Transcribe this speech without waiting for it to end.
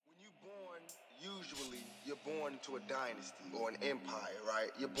born into a dynasty or an empire, right?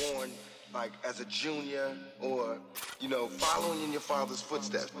 You're born like as a junior or, following in your father's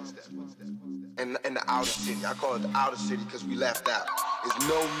footsteps. And the outer city, I call it the outer city because we left out. It's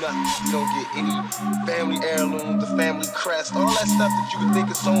no nothing. You don't get any family heirloom, the family crest, all that stuff that you would think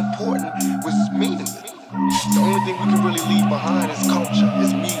is so important was meaningless. The only thing we can really leave behind is culture,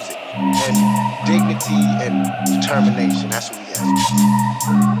 is music, and dignity and determination. That's what we have.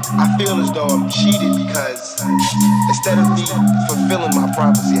 I feel as though I'm cheated because instead of me fulfilling my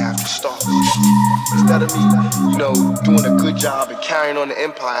prophecy, I have to start. Instead of me, doing a good job and carrying on the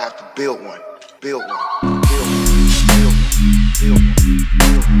empire, I have to build one. Build one.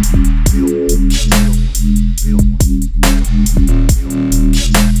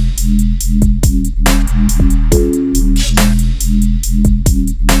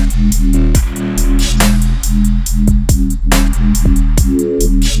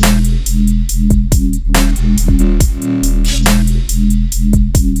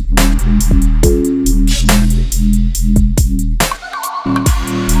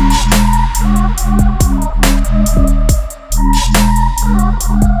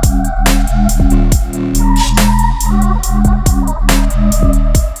 Oh,